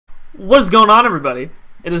What's going on, everybody?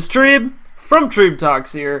 It is Treeb from Treeb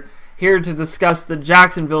Talks here to discuss the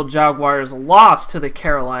Jacksonville Jaguars loss to the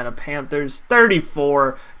Carolina Panthers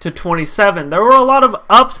 34-27. There were a lot of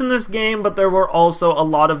ups in this game, but there were also a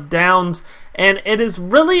lot of downs, and it is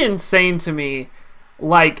really insane to me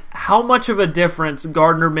like how much of a difference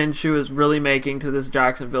Gardner Minshew is really making to this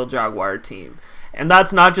Jacksonville Jaguar team. And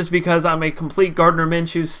that's not just because I'm a complete Gardner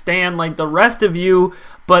Minshew stan like the rest of you,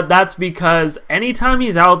 but that's because anytime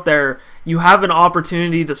he's out there, you have an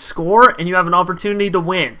opportunity to score and you have an opportunity to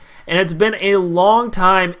win. And it's been a long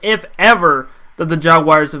time, if ever, that the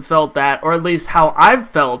Jaguars have felt that, or at least how I've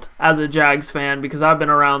felt as a Jags fan, because I've been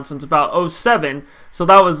around since about 2007, so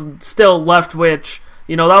that was still Leftwich,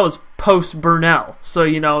 that was post-Burnell. So,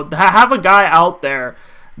 have a guy out there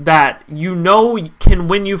that can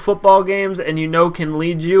win you football games and can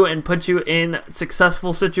lead you and put you in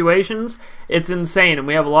successful situations. It's insane. And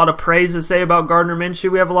we have a lot of praise to say about Gardner Minshew.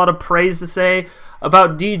 We have a lot of praise to say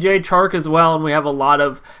about DJ Chark as well. And we have a lot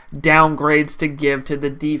of downgrades to give to the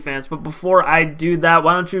defense. But before I do that,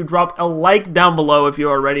 why don't you drop a like down below if you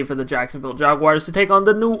are ready for the Jacksonville Jaguars to take on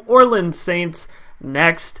the New Orleans Saints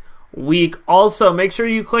next week. Also, make sure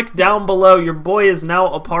you click down below. Your boy is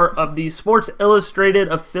now a part of the Sports Illustrated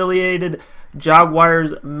affiliated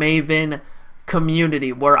Jaguars Maven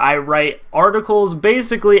community, where I write articles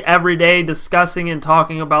basically every day discussing and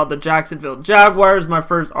talking about the Jacksonville Jaguars. My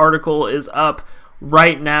first article is up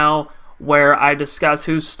right now, where I discuss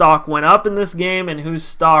whose stock went up in this game and whose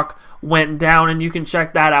stock went down, and you can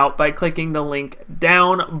check that out by clicking the link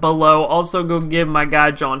down below. Also, go give my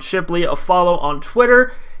guy John Shipley a follow on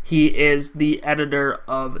Twitter. He is the editor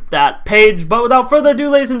of that page. But without further ado,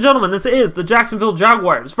 ladies and gentlemen, this is the Jacksonville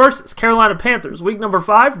Jaguars versus Carolina Panthers, week number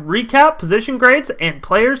 5, recap, position grades, and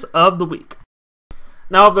players of the week.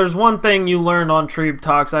 Now, if there's one thing you learned on Treeb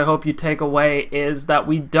Talks, I hope you take away, is that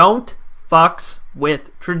we don't fucks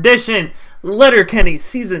with tradition. Letterkenny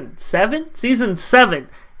Season 7? Season 7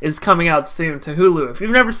 is coming out soon to Hulu. If you've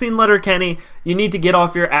never seen Letterkenny, you need to get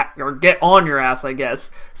on your ass, I guess.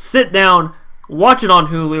 Sit down, watch it on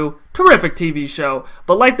Hulu. Terrific TV show.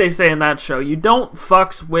 But like they say in that show, you don't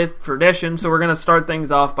fucks with tradition. So we're going to start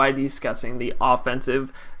things off by discussing the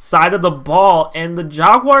offensive side of the ball. And the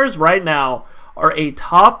Jaguars right now are a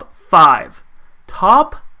top five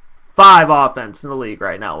offense in the league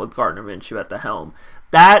right now with Gardner Minshew at the helm.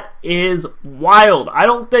 That is wild.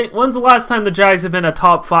 When's the last time the Jags have been a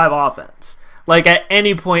top 5 offense? Like at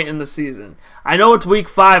any point in the season. I know it's week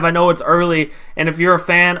 5, I know it's early, and if you're a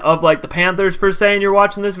fan of like the Panthers per se and you're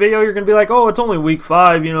watching this video, you're going to be like, oh, it's only week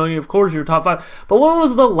 5, of course you're top 5. But when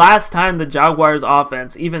was the last time the Jaguars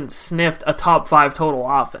offense even sniffed a top 5 total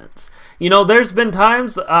offense? There's been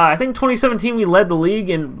times, I think 2017 we led the league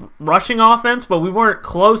in rushing offense, but we weren't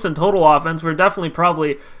close in total offense. We're definitely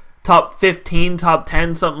probably top 15, top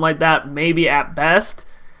 10, something like that, maybe at best.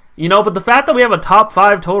 But the fact that we have a top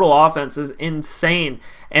 5 total offense is insane.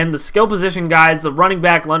 And the skill position guys, the running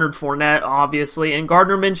back Leonard Fournette, obviously, and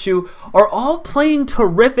Gardner Minshew are all playing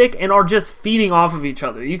terrific and are just feeding off of each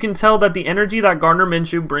other. You can tell that the energy that Gardner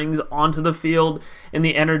Minshew brings onto the field and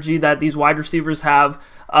the energy that these wide receivers have,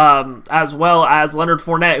 as well as Leonard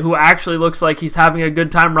Fournette, who actually looks like he's having a good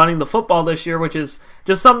time running the football this year, which is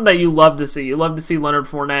just something that you love to see. You love to see Leonard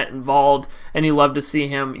Fournette involved, and you love to see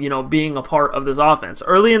him, being a part of this offense.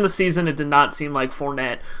 Early in the season, it did not seem like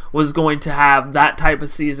Fournette was going to have that type of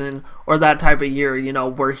season or that type of year,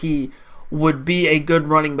 where he would be a good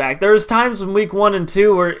running back. There was times in week 1 and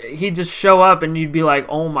 2 where he'd just show up and you'd be like,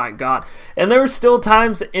 oh my god. And there were still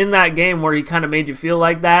times in that game where he kind of made you feel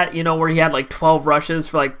like that, where he had like 12 rushes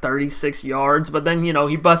for like 36 yards, but then,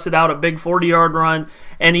 he busted out a big 40-yard run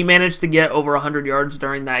and he managed to get over 100 yards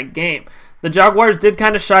during that game. The Jaguars did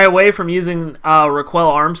kind of shy away from using Raquel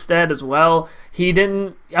Armstead as well. He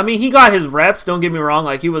got his reps, don't get me wrong,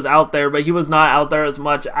 like he was out there, but he was not out there as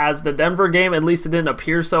much as the Denver game. At least it didn't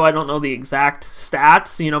appear so. I don't know the exact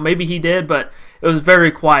stats. Maybe he did, but it was very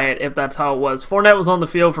quiet if that's how it was. Fournette was on the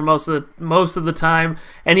field for most of the time,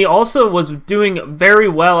 and he also was doing very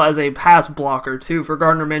well as a pass blocker too for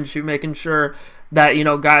Gardner Minshew, making sure that,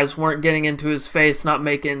 guys weren't getting into his face, not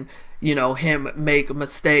making him make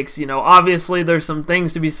mistakes. Obviously there's some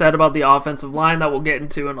things to be said about the offensive line that we'll get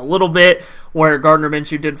into in a little bit, where Gardner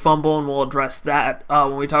Minshew did fumble, and we'll address that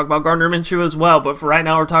when we talk about Gardner Minshew as well. But for right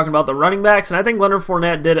now, we're talking about the running backs, and I think Leonard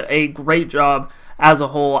Fournette did a great job as a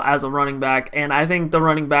whole as a running back, and I think the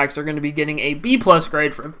running backs are going to be getting a B+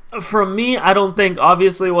 grade from me. I don't think,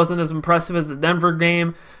 obviously, it wasn't as impressive as the Denver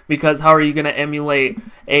game, because how are you going to emulate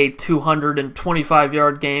a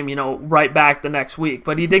 225-yard game, right back the next week?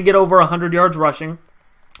 But he did get over 100 yards rushing.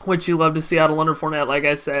 which you love to see out of Leonard Fournette, like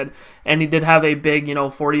I said. And he did have a big,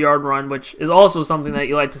 40-yard run, which is also something that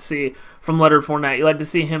you like to see from Leonard Fournette. You like to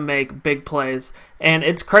see him make big plays. And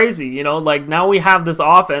it's crazy, like now we have this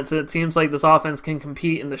offense, and it seems like this offense can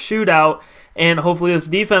compete in the shootout, and hopefully this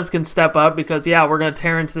defense can step up because, we're going to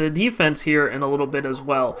tear into the defense here in a little bit as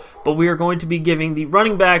well. But we are going to be giving the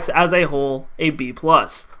running backs as a whole a B+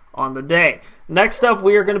 on the day. Next up,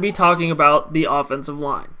 we are going to be talking about the offensive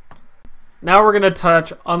line. Now we're going to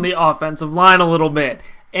touch on the offensive line a little bit.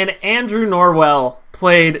 And Andrew Norwell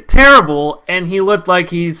played terrible, and he looked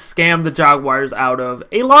like he scammed the Jaguars out of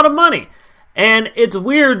a lot of money. And it's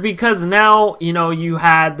weird because now, you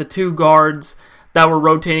had the two guards that were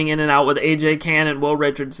rotating in and out with A.J. Cann and Will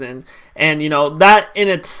Richardson. And, that in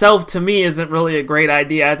itself to me isn't really a great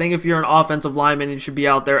idea. I think if you're an offensive lineman, you should be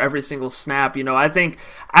out there every single snap. I think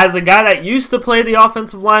as a guy that used to play the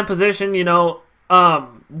offensive line position,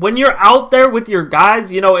 when you're out there with your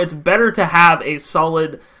guys, it's better to have a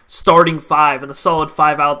solid starting five and a solid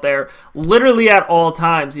five out there literally at all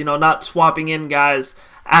times, not swapping in guys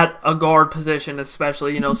at a guard position,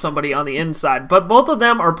 especially, somebody on the inside. But both of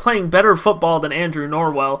them are playing better football than Andrew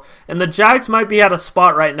Norwell, and the Jags might be at a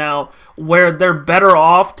spot right now where they're better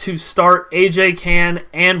off to start A.J. Cann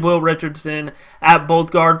and Will Richardson at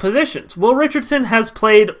both guard positions. Will Richardson has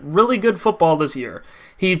played really good football this year.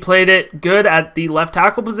 He played it good at the left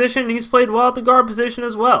tackle position, and he's played well at the guard position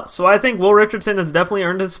as well. So I think Will Richardson has definitely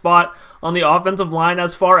earned his spot on the offensive line.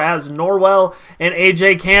 As far as Norwell and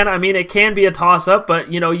A.J. Cann, it can be a toss-up,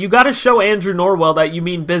 but, you got to show Andrew Norwell that you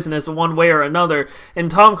mean business one way or another.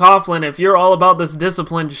 And Tom Coughlin, if you're all about this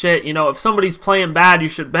disciplined shit, if somebody's playing bad, you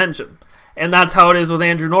should bench him. And that's how it is with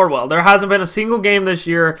Andrew Norwell. There hasn't been a single game this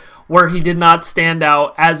year where he did not stand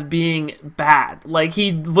out as being bad. Like,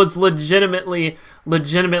 he was legitimately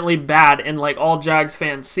bad, and, all Jags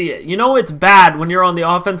fans see it. It's bad when you're on the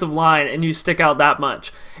offensive line and you stick out that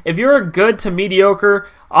much. If you're a good to mediocre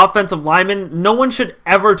offensive lineman, no one should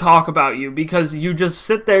ever talk about you because you just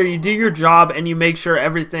sit there, you do your job, and you make sure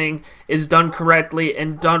everything is done correctly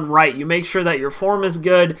and done right. You make sure that your form is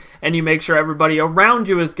good, and you make sure everybody around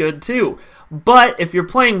you is good too. But if you're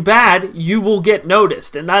playing bad, you will get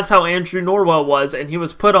noticed, and that's how Andrew Norwell was, and he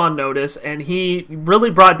was put on notice, and he really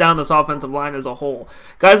brought down this offensive line as a whole.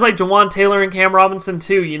 Guys like Jawan Taylor and Cam Robinson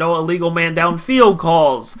too, illegal man downfield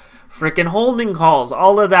calls, freaking holding calls,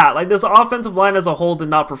 all of that. This offensive line as a whole did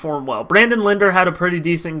not perform well. Brandon Linder had a pretty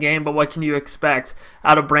decent game, but what can you expect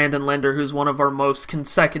out of Brandon Linder, who's one of our most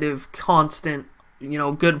consecutive, constant,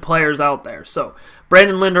 good players out there? So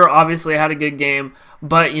Brandon Linder obviously had a good game,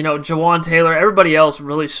 but, Jawan Taylor, everybody else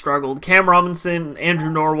really struggled. Cam Robinson, Andrew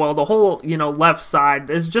Norwell, the whole, left side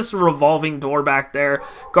is just a revolving door back there.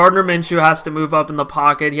 Gardner Minshew has to move up in the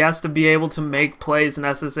pocket. He has to be able to make plays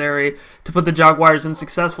necessary to put the Jaguars in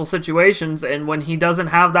successful situations, and when he doesn't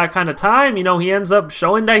have that kind of time, he ends up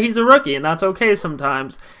showing that he's a rookie, and that's okay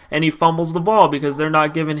sometimes. And he fumbles the ball because they're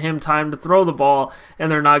not giving him time to throw the ball,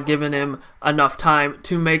 and they're not giving him enough time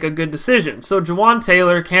to make a good decision. So Jawan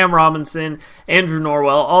Taylor, Cam Robinson, Andrew Norwell,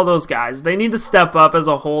 all those guys, they need to step up as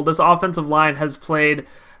a whole. This offensive line has played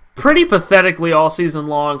pretty pathetically all season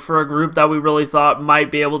long for a group that we really thought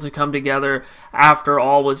might be able to come together after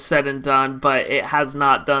all was said and done, but it has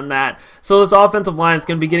not done that. So this offensive line is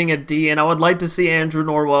going to be getting a D, and I would like to see Andrew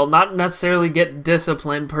Norwell not necessarily get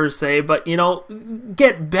disciplined per se, but,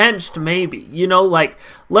 get benched maybe.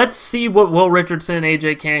 Let's see what Will Richardson and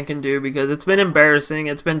A.J. Cann can do, because it's been embarrassing,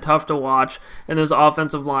 it's been tough to watch, and this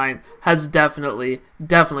offensive line has definitely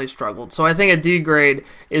struggled. So I think a D grade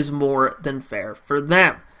is more than fair for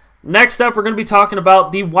them. Next up, we're going to be talking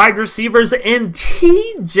about the wide receivers and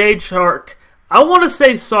DJ Chark. I want to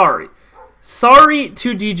say sorry. Sorry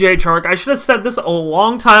to DJ Chark. I should have said this a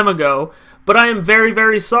long time ago, but I am very,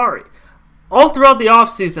 very sorry. All throughout the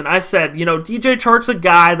offseason, I said, DJ Chark's a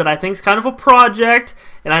guy that I think is kind of a project,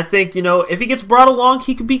 and I think, if he gets brought along,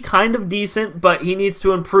 he could be kind of decent, but he needs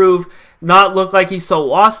to improve, not look like he's so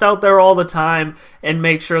lost out there all the time, and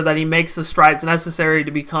make sure that he makes the strides necessary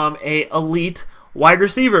to become a elite wide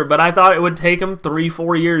receiver. But I thought it would take him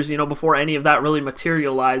 3-4 years, before any of that really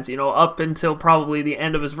materialized, up until probably the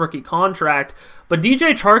end of his rookie contract. But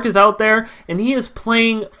DJ Chark is out there, and he is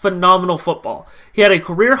playing phenomenal football. He had a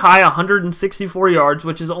career-high 164 yards,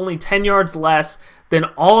 which is only 10 yards less than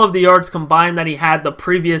all of the yards combined that he had the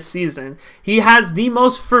previous season. He has the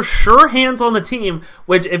most for sure hands on the team,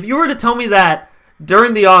 which if you were to tell me that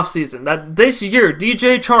during the offseason that this year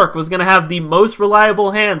DJ Chark was going to have the most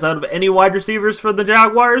reliable hands out of any wide receivers for the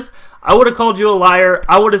Jaguars, I would have called you a liar.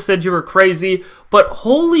 I would have said you were crazy. But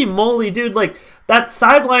holy moly, dude, like that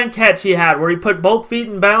sideline catch he had where he put both feet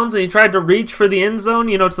in bounds and he tried to reach for the end zone,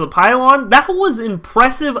 to the pylon, that was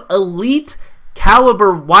impressive, elite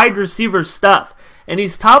caliber wide receiver stuff. And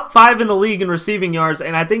he's top 5 in the league in receiving yards,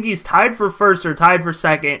 and I think he's tied for first or tied for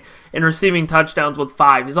second in receiving touchdowns with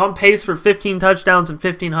 5. He's on pace for 15 touchdowns and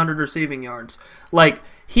 1,500 receiving yards. Like,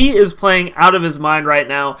 he is playing out of his mind right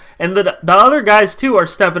now, and the other guys, too, are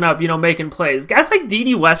stepping up, making plays. Guys like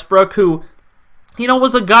D.D. Westbrook, who,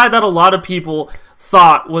 was a guy that a lot of people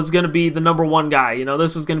thought was going to be the number one guy.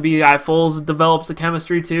 This was going to be the guy Foles develops the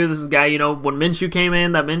chemistry to. This is the guy, when Minshew came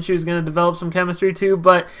in, that Minshew is going to develop some chemistry to.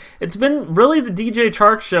 But it's been really the DJ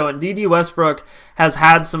Chark show, and D.D. Westbrook has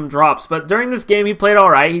had some drops. But during this game, he played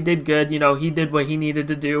all right. He did good. He did what he needed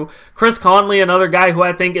to do. Chris Conley, another guy who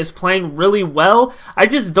I think is playing really well. I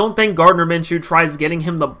just don't think Gardner Minshew tries getting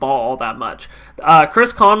him the ball that much.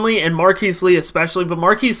 Chris Conley and Marquise Lee especially, but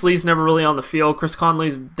Marquise Lee's never really on the field. Chris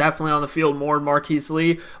Conley's definitely on the field more than Marquise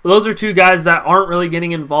Lee. But those are two guys that aren't really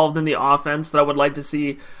getting involved in the offense that I would like to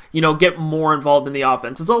see, get more involved in the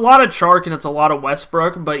offense. It's a lot of Chark and it's a lot of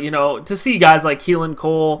Westbrook, but, to see guys like Keelan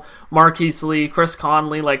Cole, Marquise Lee, Chris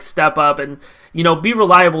Conley, like, step up and, be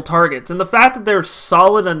reliable targets. And the fact that they're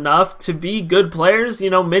solid enough to be good players,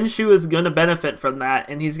 Minshew is going to benefit from that,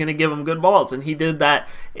 and he's going to give them good balls. And he did that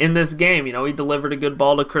in this game. He delivered a good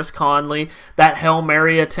ball to Chris Conley. That Hail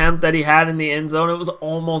Mary attempt that he had in the end zone, it was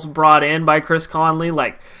almost brought in by Chris Conley.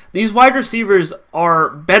 Like, these wide receivers are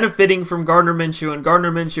benefiting from Gardner Minshew, and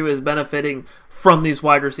Gardner Minshew is benefiting from these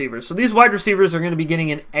wide receivers. So these wide receivers are going to be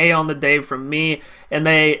getting an A on the day from me. And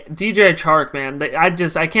DJ Chark, man,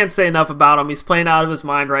 I can't say enough about him. He's playing out of his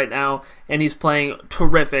mind right now, and he's playing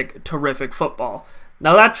terrific, terrific football.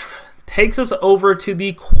 Now that takes us over to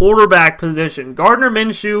the quarterback position. Gardner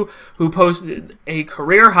Minshew, who posted a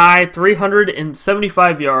career-high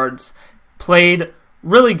 375 yards, played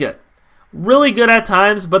really good. Really good at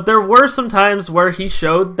times, but there were some times where he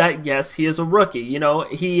showed that, yes, he is a rookie.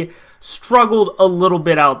 He struggled a little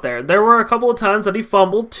bit out there. There were a couple of times that he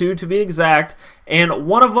fumbled, 2 to be exact, and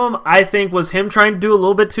one of them, I think, was him trying to do a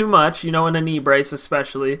little bit too much, in a knee brace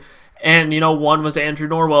especially. And, one was Andrew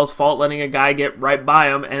Norwell's fault, letting a guy get right by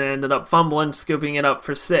him and ended up fumbling, scooping it up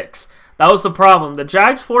for 6. That was the problem. The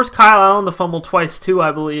Jags forced Kyle Allen to fumble twice too,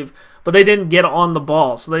 I believe, but they didn't get on the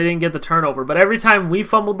ball, so they didn't get the turnover. But every time we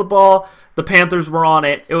fumbled the ball, the Panthers were on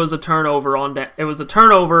it. It was a turnover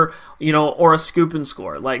or a scoop and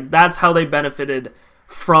score. Like, that's how they benefited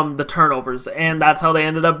from the turnovers, and that's how they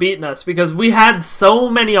ended up beating us, because we had so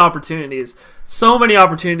many opportunities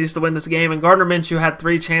to win this game, and Gardner Minshew had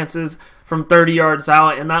 3 chances from 30 yards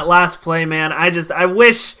out. And that last play, man, I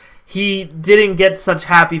wish he didn't get such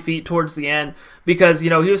happy feet towards the end, because, he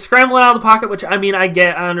was scrambling out of the pocket, which, I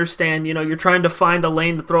understand, you're trying to find a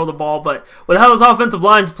lane to throw the ball, but with how his offensive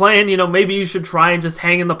line's playing, maybe you should try and just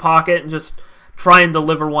hang in the pocket and just try and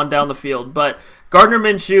deliver one down the field. But Gardner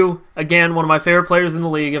Minshew, again, one of my favorite players in the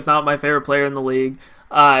league, if not my favorite player in the league.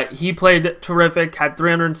 He played terrific, had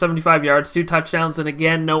 375 yards, 2 touchdowns, and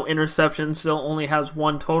again, no interceptions, still only has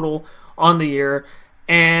 1 total on the year.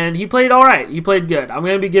 And he played all right. He played good. I'm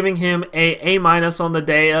going to be giving him A- on the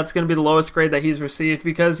day. That's going to be the lowest grade that he's received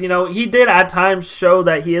because, he did at times show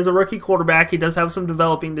that he is a rookie quarterback. He does have some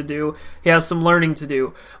developing to do. He has some learning to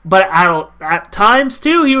do. But at times,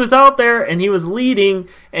 too, he was out there and he was leading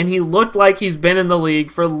and he looked like he's been in the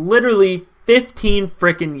league for literally 15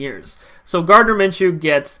 freaking years. So Gardner Minshew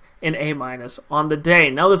gets an A- on the day.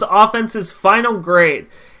 Now, this offense's final grade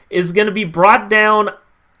is going to be brought down.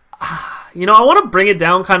 I want to bring it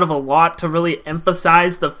down kind of a lot to really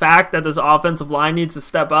emphasize the fact that this offensive line needs to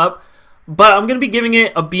step up, but I'm going to be giving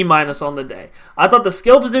it a B- on the day. I thought the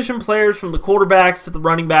skill position players, from the quarterbacks to the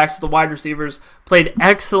running backs to the wide receivers, played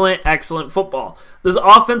excellent football. This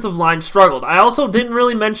offensive line struggled. I also didn't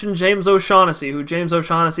really mention James O'Shaughnessy,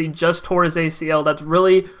 just tore his ACL. That's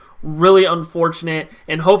really unfortunate,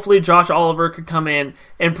 and hopefully Josh Oliver could come in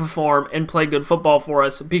and perform and play good football for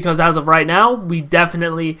us, because as of right now, we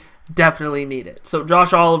definitely need it. So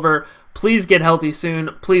Josh Oliver, please get healthy soon.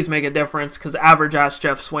 Please make a difference, because average-ass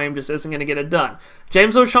Jeff Swaim just isn't going to get it done.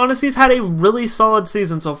 James O'Shaughnessy's had a really solid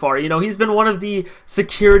season so far. He's been one of the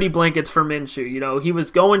security blankets for Minshew. He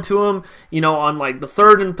was going to him, on like the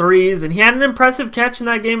 3rd and 3s, and he had an impressive catch in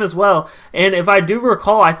that game as well. And if I do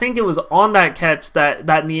recall, I think it was on that catch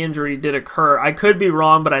that knee injury did occur. I could be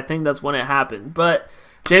wrong, but I think that's when it happened. But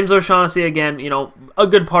James O'Shaughnessy, again, a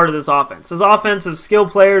good part of this offense. His offensive skill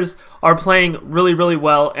players are playing really, really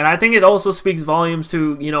well, and I think it also speaks volumes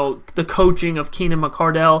to, the coaching of Keenan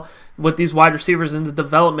McCardell with these wide receivers and the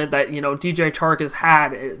development that, DJ Chark has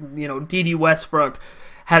had, D.D. Westbrook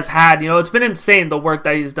has had. It's been insane the work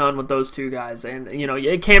that he's done with those two guys, and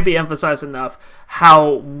it can't be emphasized enough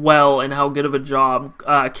how well and how good of a job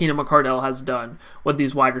Keenan McCardell has done with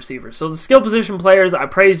these wide receivers. So the skill position players, I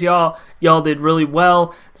praise y'all. Y'all did really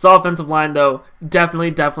well. This offensive line, though,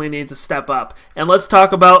 definitely needs to step up. And let's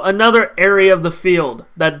talk about another area of the field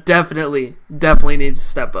that definitely needs to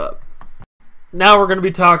step up. Now we're going to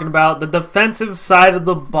be talking about the defensive side of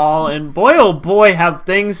the ball, and boy, oh boy, have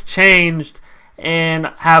things changed and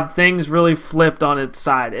have things really flipped on its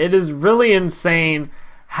side. It is really insane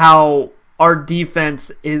how our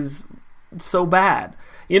defense is so bad.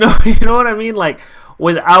 You know what I mean? Like,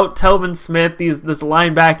 without Telvin Smith, this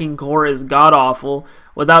linebacking core is god-awful.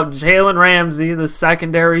 Without Jalen Ramsey, the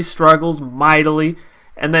secondary struggles mightily.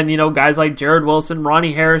 And then, guys like Jared Wilson,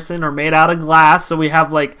 Ronnie Harrison are made out of glass, so we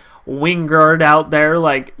have, Wingard out there,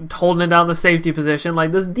 holding it down the safety position.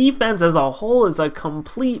 This defense as a whole is a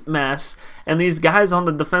complete mess, and these guys on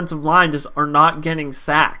the defensive line just are not getting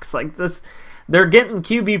sacks. They're getting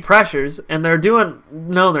QB pressures, and they're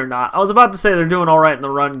not. I was about to say they're doing all right in the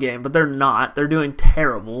run game, but they're not. They're doing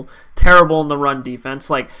terrible in the run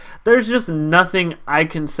defense. There's just nothing I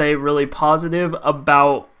can say really positive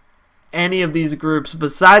about any of these groups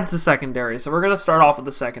besides the secondary. So we're going to start off with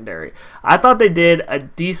the secondary. I thought they did a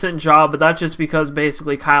decent job, but that's just because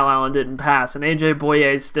basically Kyle Allen didn't pass, and AJ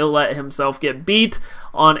Boye still let himself get beat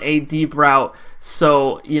on a deep route.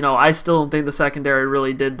 So, I still don't think the secondary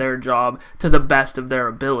really did their job to the best of their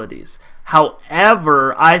abilities.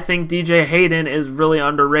 However, I think DJ Hayden is really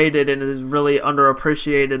underrated and is really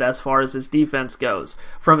underappreciated as far as his defense goes.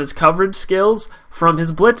 From his coverage skills, from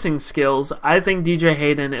his blitzing skills, I think DJ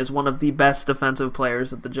Hayden is one of the best defensive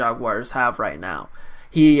players that the Jaguars have right now.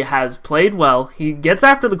 He has played well. He gets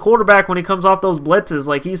after the quarterback when he comes off those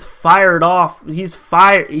blitzes. He's fired off.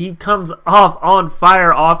 He comes off on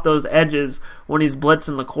fire off those edges when he's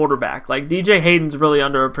blitzing the quarterback. DJ Hayden's really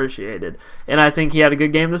underappreciated. And I think he had a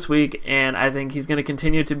good game this week, and I think he's going to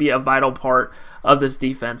continue to be a vital part of this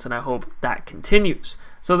defense, and I hope that continues.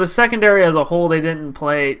 So the secondary as a whole, they didn't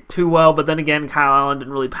play too well, but then again, Kyle Allen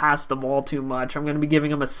didn't really pass the ball too much. I'm going to be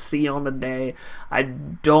giving him a C on the day. I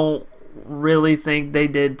don't really think they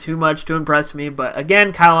did too much to impress me, but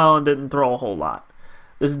again, Kyle Allen didn't throw a whole lot.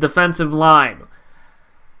 This defensive line,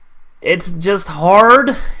 it's just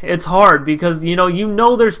hard. It's hard because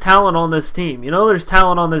there's talent on this team. There's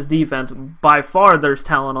talent on this defense. By far, there's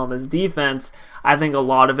talent on this defense. I think a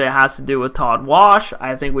lot of it has to do with Todd Wash.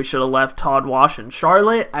 I think we should have left Todd Wash in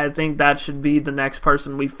Charlotte. I think that should be the next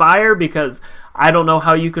person we fire, because I don't know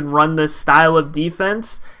how you can run this style of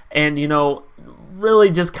defense and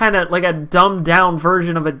really just kind of like a dumbed down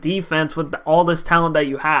version of a defense with all this talent that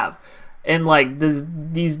you have. And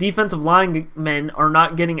these defensive linemen are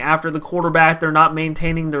not getting after the quarterback. They're not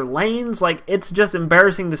maintaining their lanes. It's just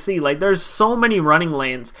embarrassing to see. There's so many running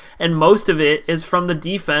lanes, and most of it is from the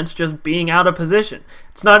defense just being out of position.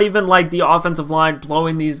 It's not even the offensive line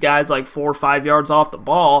blowing these guys 4 or 5 yards off the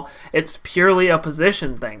ball. It's purely a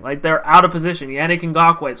position thing. They're out of position. Yannick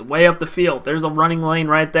Ngakoue's way up the field. There's a running lane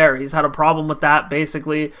right there. He's had a problem with that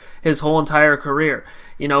basically his whole entire career.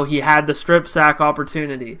 He had the strip sack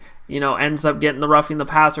opportunity. Ends up getting the roughing the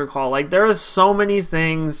passer call. There are so many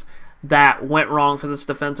things that went wrong for this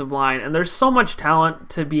defensive line, and there's so much talent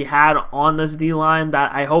to be had on this D-line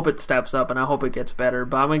that I hope it steps up and I hope it gets better,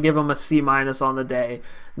 but I'm going to give them a C- on the day.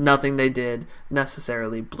 Nothing they did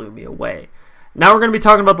necessarily blew me away. Now we're going to be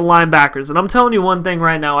talking about the linebackers, and I'm telling you one thing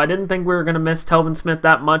right now. I didn't think we were going to miss Telvin Smith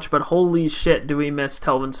that much, but holy shit do we miss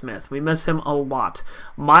Telvin Smith. We miss him a lot.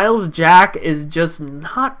 Myles Jack is just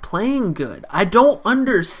not playing good. I don't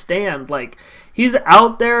understand. He's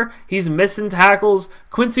out there. He's missing tackles.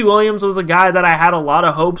 Quincy Williams was a guy that I had a lot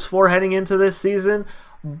of hopes for heading into this season,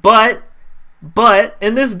 but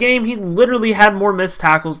in this game, he literally had more missed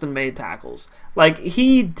tackles than made tackles.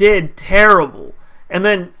 He did terrible. And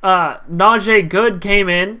then Najee Good came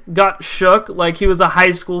in, got shook like he was a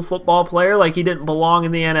high school football player, like he didn't belong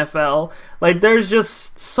in the NFL. There's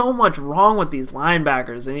just so much wrong with these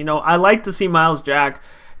linebackers. And, I like to see Myles Jack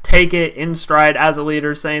take it in stride as a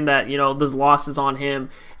leader, saying that, this loss is on him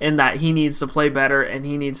and that he needs to play better and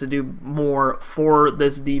he needs to do more for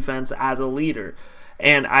this defense as a leader.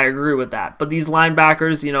 and I agree with that. But these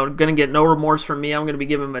linebackers, going to get no remorse from me. I'm going to be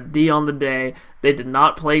giving them a D on the day. They did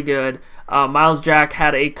not play good. Miles Jack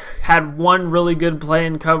had one really good play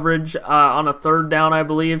in coverage on a third down, I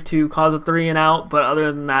believe, to cause a 3-and-out. But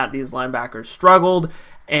other than that, these linebackers struggled,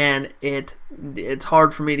 and it's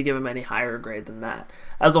hard for me to give them any higher grade than that.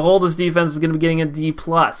 As a whole, this defense is going to be getting a D+.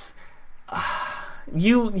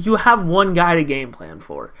 You have one guy to game plan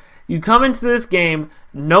for. You come into this game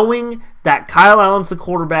knowing that Kyle Allen's the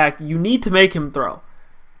quarterback. You need to make him throw.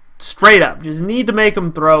 Straight up. Just need to make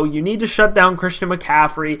him throw. You need to shut down Christian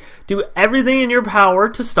McCaffrey. Do everything in your power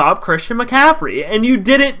to stop Christian McCaffrey. And you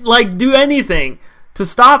didn't do anything to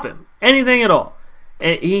stop him. Anything at all.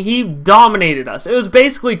 And he dominated us. It was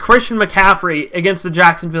basically Christian McCaffrey against the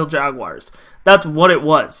Jacksonville Jaguars. That's what it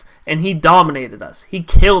was. And he dominated us. He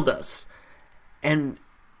killed us. And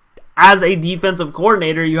as a defensive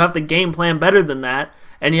coordinator, you have to game plan better than that,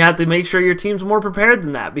 and you have to make sure your team's more prepared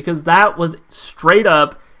than that, because that was straight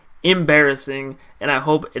up embarrassing, and I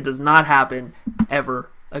hope it does not happen ever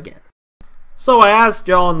again. So I asked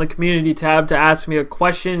y'all in the community tab to ask me a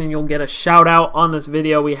question, and you'll get a shout out on this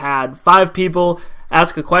video. We had 5 people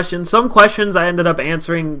ask a question. Some questions I ended up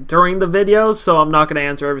answering during the video, so I'm not going to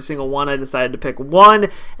answer every single one. I decided to pick one,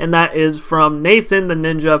 and that is from Nathan the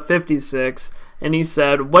Ninja 56. And he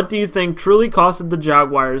said, what do you think truly costed the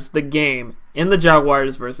Jaguars the game in the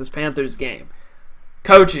Jaguars versus Panthers game?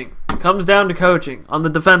 Coaching. Comes down to coaching on the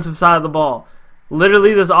defensive side of the ball.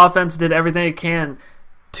 Literally, this offense did everything it can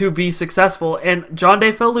to be successful. And John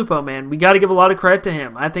DeFilippo, man, we got to give a lot of credit to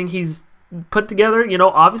him. I think he's put together,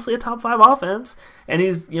 obviously a top 5 offense. And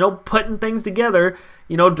he's, putting things together,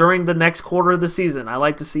 during the next quarter of the season. I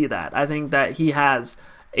like to see that. I think that he has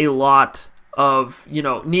a lot of,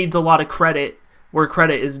 needs a lot of credit where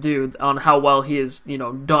credit is due on how well he is,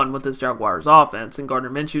 done with this Jaguars offense and Gardner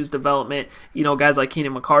Minshew's development. Guys like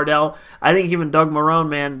Keenan McCardell. I think even Doug Marrone,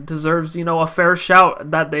 man, deserves, a fair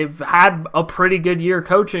shout that they've had a pretty good year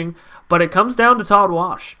coaching. But it comes down to Todd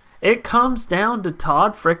Wash. It comes down to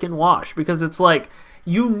Todd frickin' Wash, because it's like,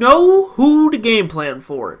 who to game plan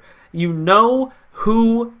for. You know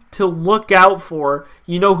who to look out for.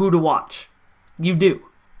 You know who to watch. You do.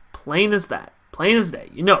 Plain as that. Plain as day.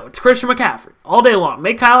 It's Christian McCaffrey all day long.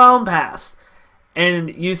 Make Kyle Allen pass. And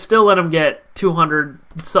you still let him get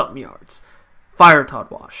 200-something yards. Fire Todd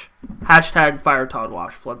Wash. Hashtag Fire Todd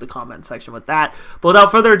Wash. Flood the comment section with that. But without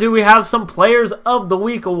further ado, we have some Players of the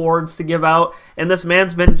Week awards to give out. And this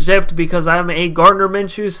man's been gypped because I'm a Gardner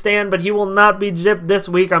Minshew stan, but he will not be gypped this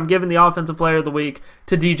week. I'm giving the Offensive Player of the Week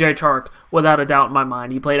to DJ Chark without a doubt in my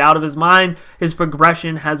mind. He played out of his mind. His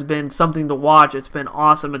progression has been something to watch. It's been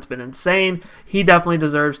awesome. It's been insane. He definitely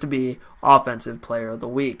deserves to be Offensive Player of the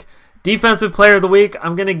Week. Defensive Player of the Week,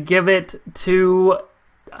 I'm going to give it to...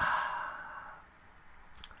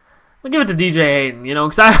 I'll give it to DJ Hayden,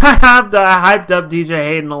 because I hyped up DJ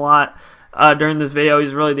Hayden a lot during this video.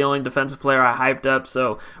 He's really the only defensive player I hyped up,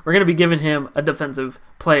 so we're going to be giving him a Defensive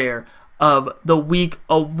Player of the Week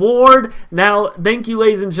award. Now, thank you,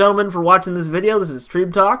 ladies and gentlemen, for watching this video. This is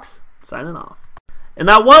Treeb Talks, signing off. And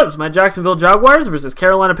that was my Jacksonville Jaguars versus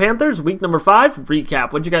Carolina Panthers, week number 5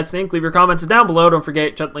 recap. What'd you guys think? Leave your comments down below. Don't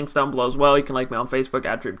forget, check links down below as well. You can like me on Facebook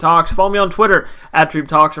at Treeb Talks. Follow me on Twitter at Treeb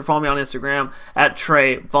Talks, or follow me on Instagram at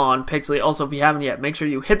Trey Vaughn Pixley. Also, if you haven't yet, make sure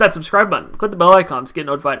you hit that subscribe button. Click the bell icon to get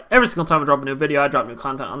notified every single time I drop a new video. I drop new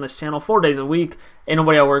content on this channel 4 days a week. Ain't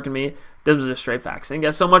nobody outworking me. Those are just straight facts. Thank you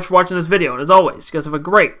guys so much for watching this video. And as always, you guys have a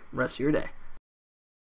great rest of your day.